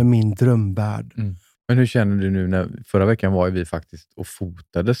själv med min drömvärld. Men hur känner du nu när förra veckan var vi faktiskt och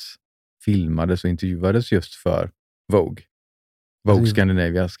filmades och intervjuades just för Vogue? Vogue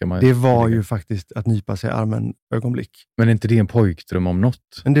Scandinavia ska man... Det var ju faktiskt att nypa sig i armen ögonblick. Men är inte det en pojkdröm om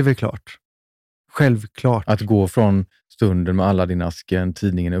något? Men det är väl klart. Självklart. Att gå från stunden med alla din asken,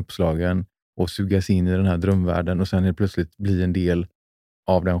 tidningen är uppslagen och sugas in i den här drömvärlden och sen helt plötsligt bli en del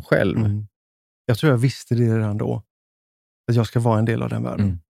av den själv. Jag tror jag visste det redan då. Att jag ska vara en del av den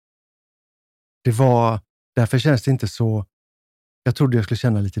världen. Det var... Därför känns det inte så... Jag trodde jag skulle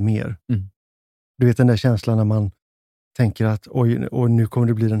känna lite mer. Du vet den där känslan när man tänker att oj, och nu kommer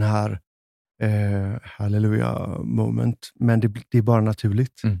det bli den här halleluja moment. Men det är bara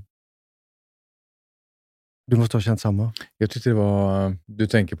naturligt. Du måste ha känt samma. Jag tyckte det var... Du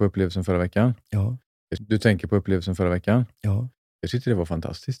tänker på upplevelsen förra veckan? Ja. Du tänker på upplevelsen förra veckan? Ja. Jag tyckte det var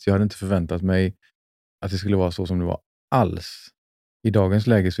fantastiskt. Jag hade inte förväntat mig att det skulle vara så som det var alls. I dagens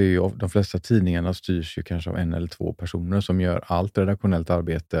läge så är ju de flesta tidningarna styrs ju kanske av en eller två personer som gör allt redaktionellt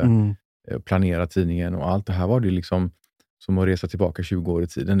arbete, planerar tidningen och allt. Det här var det liksom som att resa tillbaka 20 år i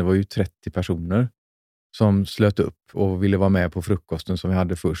tiden. Det var ju 30 personer som slöt upp och ville vara med på frukosten som vi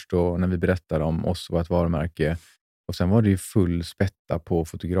hade först och när vi berättade om oss och ett varumärke. Och sen var det ju full spätta på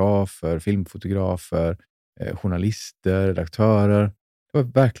fotografer, filmfotografer, journalister, redaktörer. Det var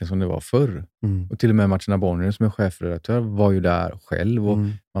verkligen som det var förr. Och till och med Martina Bonnier som är chefredaktör var ju där själv och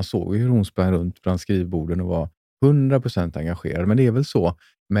man såg ju hur hon sprang runt bland skrivborden och var 100% engagerad. Men det är väl så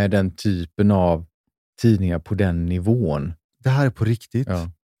med den typen av tidningar på den nivån. Det här är på riktigt.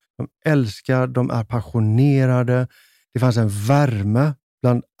 Ja. De älskar, de är passionerade. Det fanns en värme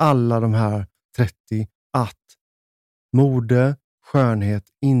bland alla de här 30 att mode, skönhet,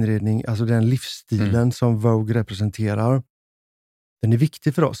 inredning, alltså den livsstilen som Vogue representerar, den är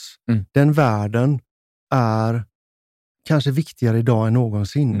viktig för oss. Den världen är kanske viktigare idag än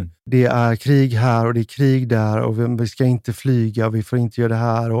någonsin. Det är krig här och det är krig där och vi ska inte flyga och vi får inte göra det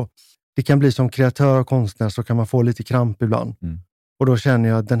här. Och det kan bli som kreatör och konstnär så kan man få lite kramp ibland. Och då känner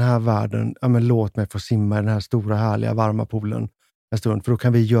jag att den här världen, låt mig få simma i den här stora, härliga, varma poolen en stund. För då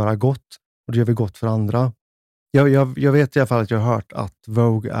kan vi göra gott och då gör vi gott för andra. Jag vet i alla fall att jag har hört att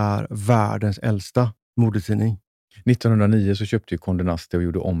Vogue är världens äldsta modetidning. 1909 så köpte ju Condé Nast och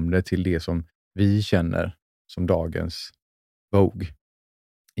gjorde om det till det som vi känner som dagens Vogue.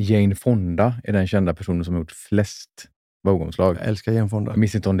 Jane Fonda är den kända personen som har gjort flest Vogue-omslag. Jag älskar Jane Fonda. Jag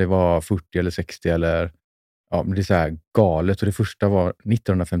minns inte om det var 40 eller 60 eller... Ja, men det är så här galet. Och det första var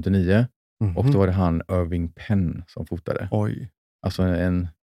 1959. Och då var det han Irving Penn som fotade. Oj. Alltså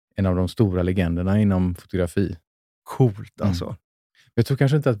en av de stora legenderna inom fotografi. Coolt alltså. Jag tror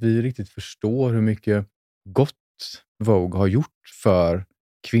kanske inte att vi riktigt förstår hur mycket gott Vogue har gjort för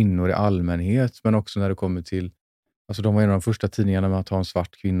kvinnor i allmänhet. Men också när det kommer till... Alltså de var en av de första tidningarna med att ha en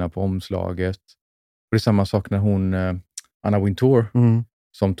svart kvinna på omslaget. Och det är samma sak när hon, Anna Wintour,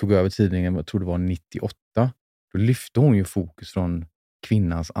 som tog över tidningen, jag tror det var 98. Då lyfte hon ju fokus från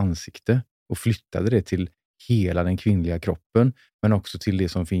kvinnans ansikte och flyttade det till hela den kvinnliga kroppen. Men också till det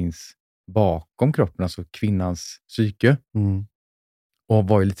som finns bakom kroppen, alltså kvinnans psyke. Och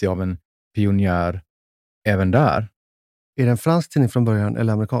var ju lite av en pionjär även där. Är det en fransk tidning från början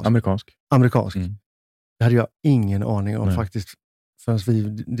eller amerikansk? Amerikansk. Det hade jag ingen aning om faktiskt, förrän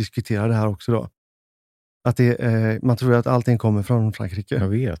vi diskuterade det här också då. Att man tror att allting kommer från Frankrike. Jag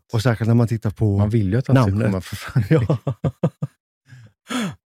vet. Och särskilt när man tittar på namnet. Man vill ju att allt ska komma från Frankrike.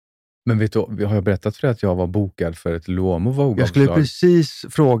 Men vet du, har jag berättat för dig att jag var bokad för ett Luomo Vogue-omslag? Jag skulle precis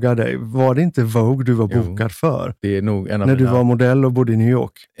fråga dig, var det inte Vogue du var bokad för? Det är nog en av när du var modell och bodde i New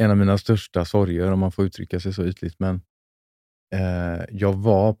York? En av mina största sorger, om man får uttrycka sig så ytligt. Men jag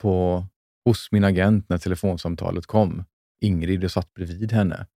var hos min agent när telefonsamtalet kom. Ingrid, och satt bredvid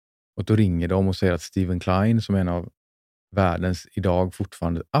henne. Och då ringer de och säger att Steven Klein, som är en av världens idag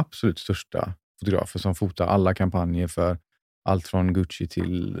fortfarande absolut största fotografer, som fotar alla kampanjer för allt från Gucci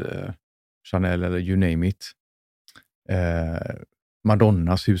till Chanel eller you name it.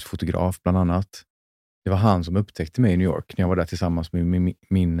 Madonnas husfotograf bland annat. Det var han som upptäckte mig i New York när jag var där tillsammans med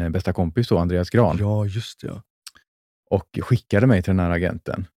min bästa kompis då, Andreas Gran. Ja, just det. Och skickade mig till den här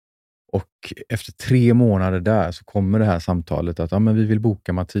agenten. Och efter 3 månader där så kommer det här samtalet att men vi vill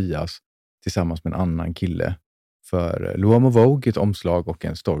boka Mattias tillsammans med en annan kille för Luomo Vogue, ett omslag och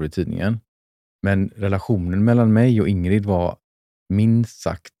en story i tidningen. Men relationen mellan mig och Ingrid var minst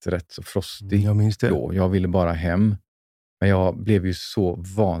sagt rätt så frostig. Jag minns det. Då. Jag ville bara hem. Men jag blev ju så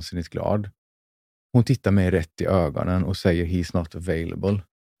vansinnigt glad. Hon tittar mig rätt i ögonen och säger he's not available.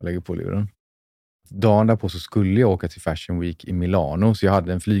 Jag lägger på luren. Dagen därpå så skulle jag åka till Fashion Week i Milano, så jag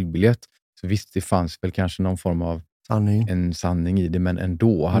hade en flygbiljett. Så visst, det fanns väl kanske någon form av en sanning i det, men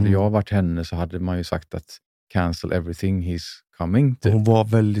ändå. Hade jag varit henne så hade man ju sagt att cancel everything, he's coming. Typ. Hon var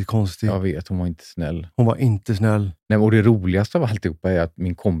väldigt konstig. Jag vet, hon var inte snäll. Hon var inte snäll. Nej, och det roligaste av alltihopa är att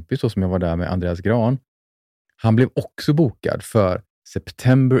min kompis då, som jag var där med, Andreas Gran, han blev också bokad för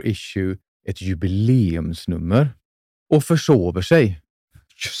September issue, ett jubileumsnummer, och försover sig.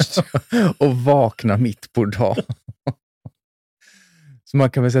 Just och vaknar mitt på dagen. Så man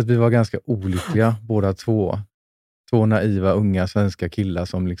kan väl säga att vi var ganska olyckliga båda två. 2 naiva unga svenska killar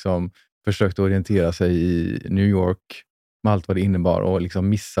som liksom försökte orientera sig i New York med allt vad det innebar och liksom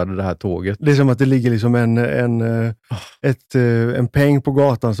missade det här tåget. Det är som att det ligger liksom en peng på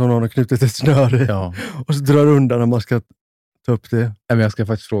gatan som någon har knutit ett snöre ja. Och så drar undan när man ska ta upp det. Men jag ska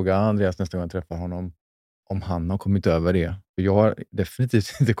faktiskt fråga Andreas nästa gång jag träffar honom om han har kommit över det. För jag har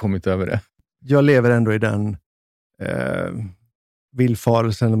definitivt inte kommit över det. Jag lever ändå i den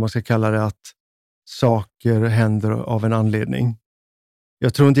villfarelsen, eller man ska kalla det, att saker händer av en anledning.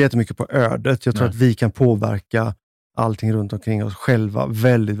 Jag tror inte jättemycket på ödet. Jag tror att vi kan påverka allting runt omkring oss själva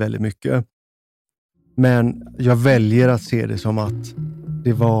väldigt, väldigt mycket. Men jag väljer att se det som att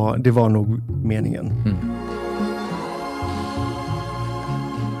det var nog meningen.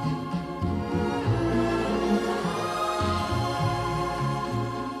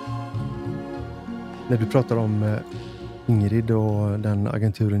 När du pratar om Ingrid och den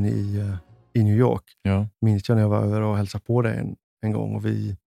agenturen i New York. Ja. Minns jag när jag var över och hälsade på dig en gång. Och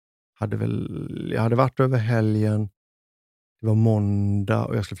jag hade varit över helgen. Det var måndag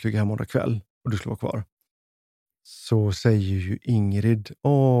och jag skulle flyga hem måndag kväll. Och du skulle vara kvar. Så säger ju Ingrid,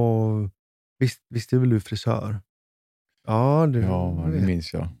 visst är väl du frisör? Ja, det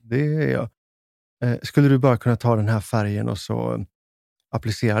minns jag. Det är jag. Skulle du bara kunna ta den här färgen och så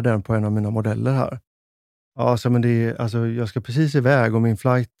applicera den på en av mina modeller här? Ja, så men jag ska precis iväg och min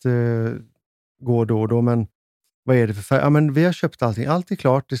flight går då och då, men vad är det för färg? Ja, men vi har köpt allting. Allt är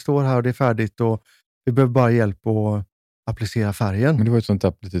klart, det står här och det är färdigt och vi behöver bara hjälp att applicera färgen. Men det var ett sånt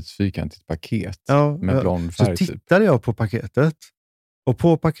där litet fyrkantigt paket med blond färg. Så tittade jag på paketet Och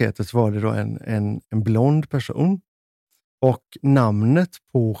på paketet var det då en blond person. Och namnet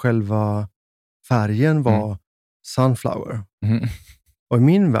på själva färgen var Sunflower. Mm. Och i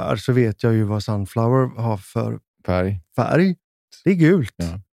min värld så vet jag ju vad Sunflower har för färg. Det är gult.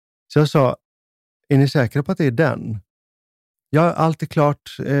 Ja. Så jag sa, är ni säkra på att det är den? Ja, allt är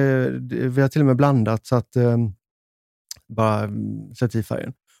klart. Vi har till och med blandat så att bara sätta i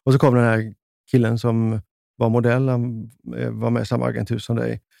färgen. Och så kom den här killen som var modell. Han var med i samma agentur som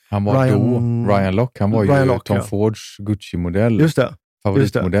dig. Han var Ryan Lock. Han var ju Tom Fords Gucci-modell. Just det.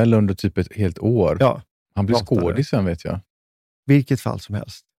 Favoritmodell under typ ett helt år. Ja. Han blev skådis sen, vet jag. Vilket fall som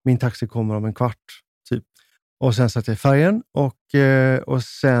helst. Min taxi kommer om en kvart, typ. Och sen satte jag i färgen och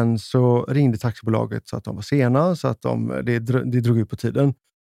sen så ringde taxibolaget så att de var sena, så att det drog ut på tiden.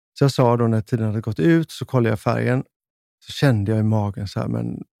 Så jag sa då när tiden hade gått ut, så kollade jag färgen, så kände jag i magen så här,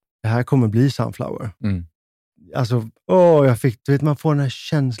 men det här kommer bli Sunflower. Mm. Alltså, jag fick, du vet, man får den här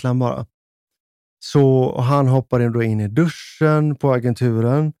känslan bara. Så och han hoppar då in i duschen på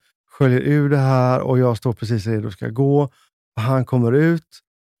agenturen, sköljer ur det här och jag står precis redo och ska gå. Och han kommer ut,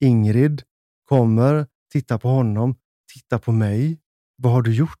 Ingrid kommer, tittar på honom, tittar på mig. Vad har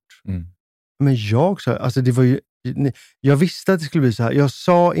du gjort? Mm. Men jag sa, alltså det var ju, jag visste att det skulle bli så här. Jag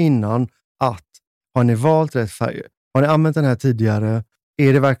sa innan att, har ni valt rätt färg? Har ni använt den här tidigare?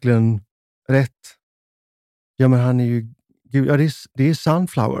 Är det verkligen rätt? Ja, men han är ju, ja, det är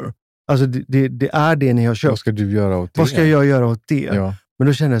Sunflower. Alltså det är det ni har köpt. Vad ska du göra åt det? Vad ska jag göra åt det? Ja. Men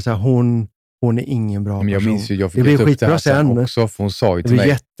då kände jag så här, hon är ingen bra person. Men jag minns ju, jag fick det upp skitbra det här sen också, för hon sa ju till det mig,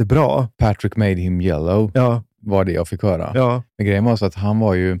 jättebra. Patrick made him yellow, var det jag fick höra. Ja. Men grejen var så att han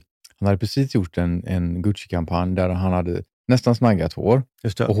hade precis gjort en Gucci-kampanj där han hade nästan snaggat hår.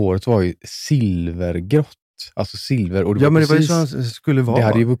 Just det. Och håret var ju silvergrått. Alltså silver. Och det var men precis, det var ju så han skulle vara. Det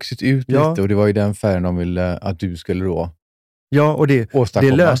hade ju vuxit ut lite och det var ju den färgen de ville att du skulle då. Ja, och det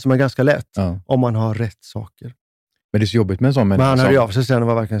löser man ganska lätt om man har rätt saker. Men det är så jobbigt med en sån människa. Men han hörde av sig sen och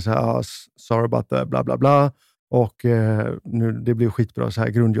var verkligen så här, sorry about the bla bla bla. Och nu, det blev skitbra, så här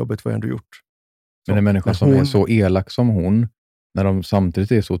grundjobbet var ändå gjort. Men en människa som är så elak som hon, när de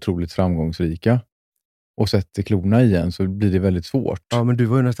samtidigt är så otroligt framgångsrika och sätter klorna igen, så blir det väldigt svårt. Ja, men du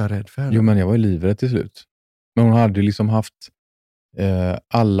var ju nästan rädd för henne. Jo, men jag var ju livrädd till slut. Men hon hade ju liksom haft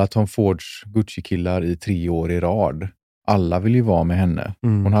alla Tom Fords Gucci-killar i 3 år i rad. Alla vill ju vara med henne.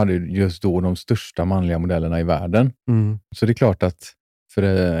 Mm. Hon hade just då de största manliga modellerna i världen. Mm. Så det är klart att för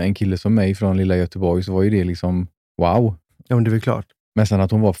en kille som mig från lilla Göteborg så var ju det liksom wow. Ja, men det är väl klart. Men sen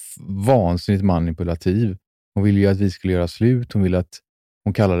att hon var vansinnigt manipulativ. Hon ville ju att vi skulle göra slut.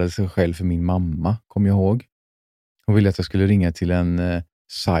 Hon kallade sig själv för min mamma, kommer jag ihåg. Hon ville att jag skulle ringa till en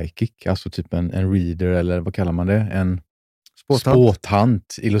psychic, alltså typ en reader, eller vad kallar man det? En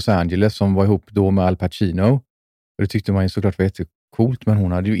spåtant i Los Angeles som var ihop då med Al Pacino. Och det tyckte man ju såklart var jättecoolt, men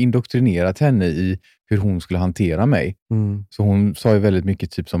hon hade ju indoktrinerat henne i hur hon skulle hantera mig. Mm. Så hon sa ju väldigt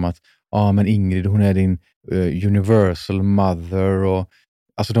mycket typ som att men Ingrid, hon är din universal mother. Och,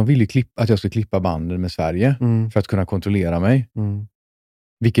 alltså de ville ju att jag skulle klippa banden med Sverige för att kunna kontrollera mig. Mm.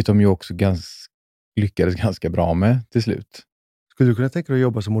 Vilket de ju också lyckades ganska bra med till slut. Skulle du kunna tänka dig att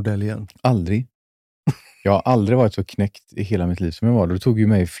jobba som modell igen? Aldrig. Jag har aldrig varit så knäckt i hela mitt liv som jag var. Det tog ju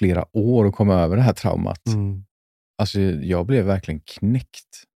mig flera år att komma över det här traumat. Mm. Alltså jag blev verkligen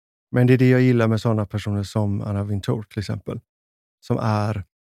knäckt. Men det är det jag gillar med sådana personer som Anna Wintour till exempel.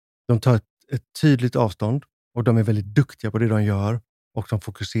 De tar ett tydligt avstånd och de är väldigt duktiga på det de gör och de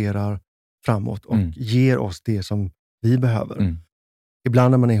fokuserar framåt och ger oss det som vi behöver. Mm.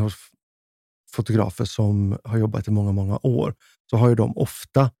 Ibland när man är hos fotografer som har jobbat i många, många år, så har ju de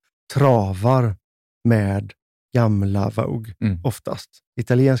ofta travar med gamla Vogue. Oftast.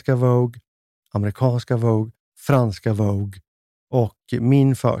 Italienska Vogue, amerikanska Vogue, franska Vogue, och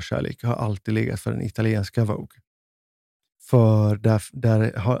min förkärlek har alltid legat för den italienska Vogue. För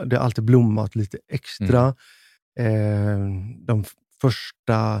där har det alltid blommat lite extra. De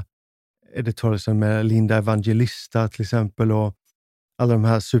första editorerna med Linda Evangelista till exempel, och alla de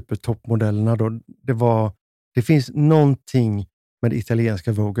här supertoppmodellerna då, det finns någonting med det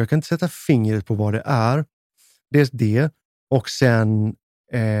italienska Vogue. Jag kan inte sätta fingret på vad det är. Dels det, och sen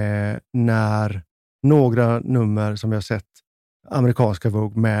när några nummer som jag sett amerikanska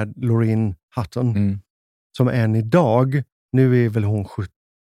Vogue med Lorraine Hutton, som än idag, nu är väl hon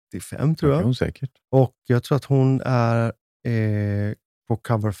 75 tror jag. Hon säkert. Och jag tror att hon är på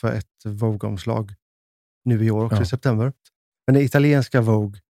cover för ett Vogue-omslag nu i år också i september. Men det italienska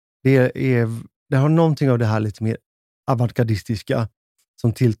Vogue, det har någonting av det här lite mer avantgardistiska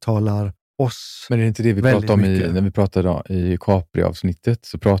som tilltalar oss. Men är det inte det vi pratade om när vi pratade i Capri-avsnittet,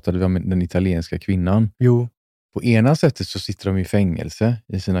 så pratade vi om den italienska kvinnan. Jo. på ena sättet så sitter de i fängelse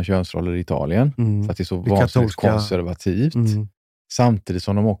i sina könsroller i Italien. För att det är så vansinnigt konservativt. Samtidigt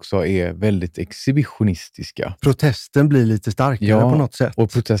som de också är väldigt exhibitionistiska. Protesten blir lite starkare på något sätt.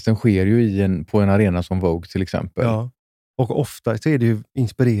 Och protesten sker ju på en arena som Vogue till exempel. Ja. Och ofta så är det ju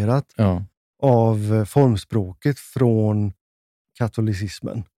inspirerat av formspråket från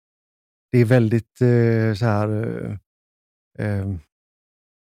katolicismen. Det är väldigt så här...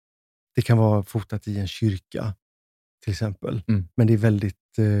 det kan vara fotat i en kyrka till exempel. Men det är väldigt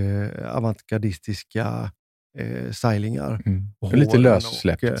avantgardistiska stylingar. Lite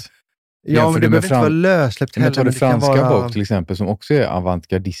lössläppt. Ja, men det behöver inte vara lössläppt heller. Men tar det franska Vogue till exempel, som också är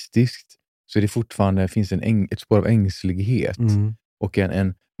avantgardistiskt, så är det fortfarande finns ett spår av ängslighet. Och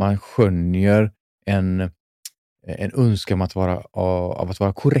man skönjer en önskan av att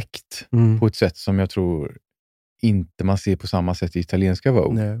vara korrekt på ett sätt som jag tror inte man ser på samma sätt i italienska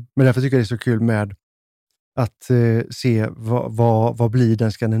Vogue. Nej. Men därför tycker jag det är så kul med att se vad blir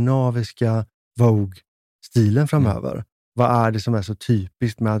den skandinaviska Vogue-stilen framöver. Vad är det som är så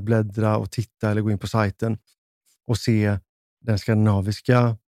typiskt med att bläddra och titta eller gå in på sajten och se den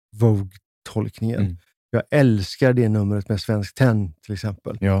skandinaviska Vogue-tolkningen. Jag älskar det numret med Svensk Tenn till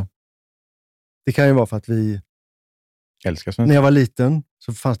exempel. Ja. Det kan ju vara för att vi älskar Svensk. När jag var liten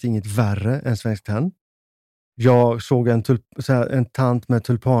så fanns det inget värre än Svensk Tenn. Jag såg en tant med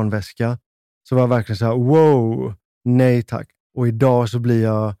tulpanväska, så var jag verkligen så här: wow, nej tack. Och idag så blir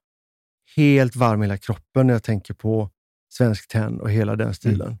jag helt varm i hela kroppen när jag tänker på Svensk Tenn och hela den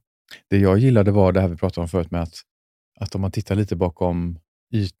stilen. Det jag gillade var det här vi pratade om förut med att om man tittar lite bakom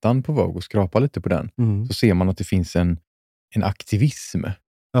ytan på Vogue och skrapar lite på den, så ser man att det finns en aktivism.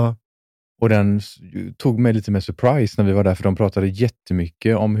 Ja. Och den tog mig lite med surprise när vi var där, för de pratade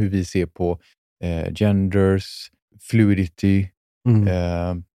jättemycket om hur vi ser på genders, fluidity,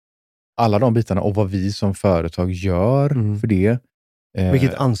 alla de bitarna, och vad vi som företag gör för det.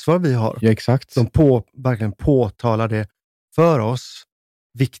 Vilket ansvar vi har. Ja, exakt. De verkligen påtalar det för oss,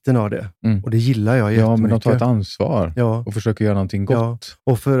 vikten av det. Och det gillar jag jättemycket. Ja, men de tar ett ansvar och försöker göra någonting gott.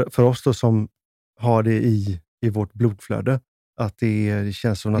 Ja. Och för oss då som har det i vårt blodflöde, att det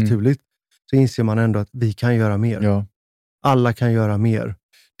känns så naturligt, så inser man ändå att vi kan göra mer. Ja. Alla kan göra mer.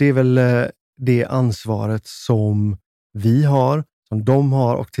 Det är väl det ansvaret som vi har, som de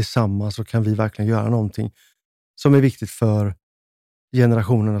har, och tillsammans så kan vi verkligen göra någonting som är viktigt för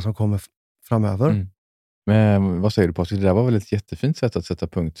generationerna som kommer framöver. Men vad säger du, Patrik? Det där var väl ett jättefint sätt att sätta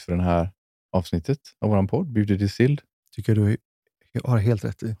punkt för den här avsnittet av våran podd, Beauty Distilled. Tycker du har helt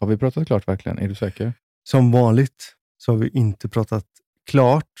rätt i. Har vi pratat klart verkligen? Är du säker? Som vanligt så har vi inte pratat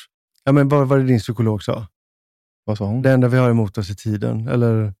klart. Ja, men vad var det din psykolog sa? Vad sa hon? Det enda vi har emot oss i tiden,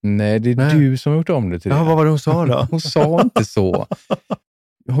 eller? Nej, det är du som har gjort om det till det. Ja, vad var det hon sa då? Hon sa inte så.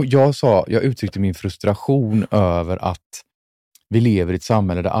 Jag uttryckte min frustration över att vi lever i ett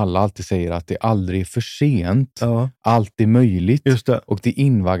samhälle där alla alltid säger att det aldrig är för sent. Allt är möjligt. Just det. Och det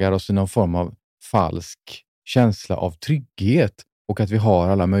invaggar oss i någon form av falsk känsla av trygghet och att vi har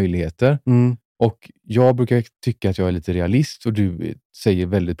alla möjligheter. Och jag brukar tycka att jag är lite realist, och du säger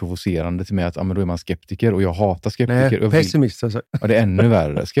väldigt provocerande till mig att men då är man skeptiker, och jag hatar skeptiker. Nej, pessimister. Alltså. Ja, det är ännu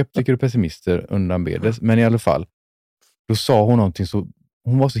värre. Skeptiker och pessimister undanbedes. Men i alla fall, då sa hon någonting så,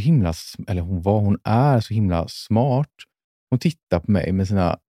 hon är så himla smart. Hon tittar på mig med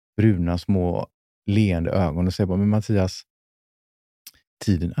sina bruna små leende ögon och säger bara: men Mattias,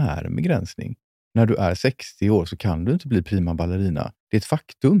 tiden är en begränsning. När du är 60 år så kan du inte bli prima ballerina. Det är ett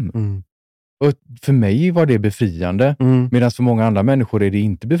faktum. Och för mig var det befriande, medan för många andra människor är det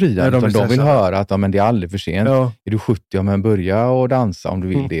inte befriande. Ja, de vill höra att men det är aldrig för sent. Ja. Är du 70, men börja och dansa om du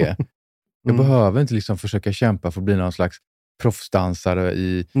vill det. Jag behöver inte liksom försöka kämpa för att bli någon slags proffsdansare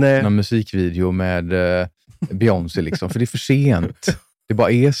i någon musikvideo med Beyoncé liksom, för det är för sent. Det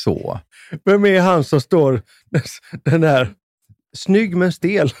bara är så. Vem är han som står den där snygg men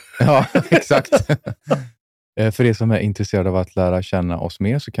stel? Ja, exakt. För er som är intresserade av att lära känna oss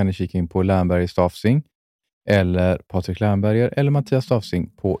mer så kan ni kika in på Lernberger Stafsing eller Patrik Lernberger eller Mattias Stafsing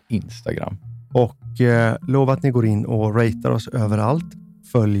på Instagram. Och lova att ni går in och ratear oss överallt.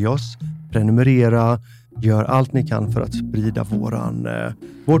 Följ oss, prenumerera, gör allt ni kan för att sprida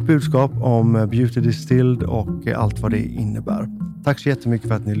vårt budskap om Beauty Distilled och allt vad det innebär. Tack så jättemycket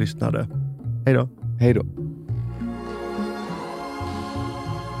för att ni lyssnade. Hej då. Hej då.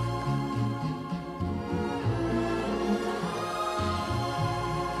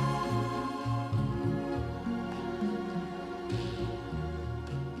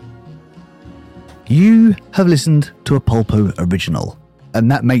 You have listened to a Polpo original,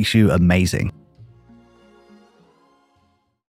 and that makes you amazing.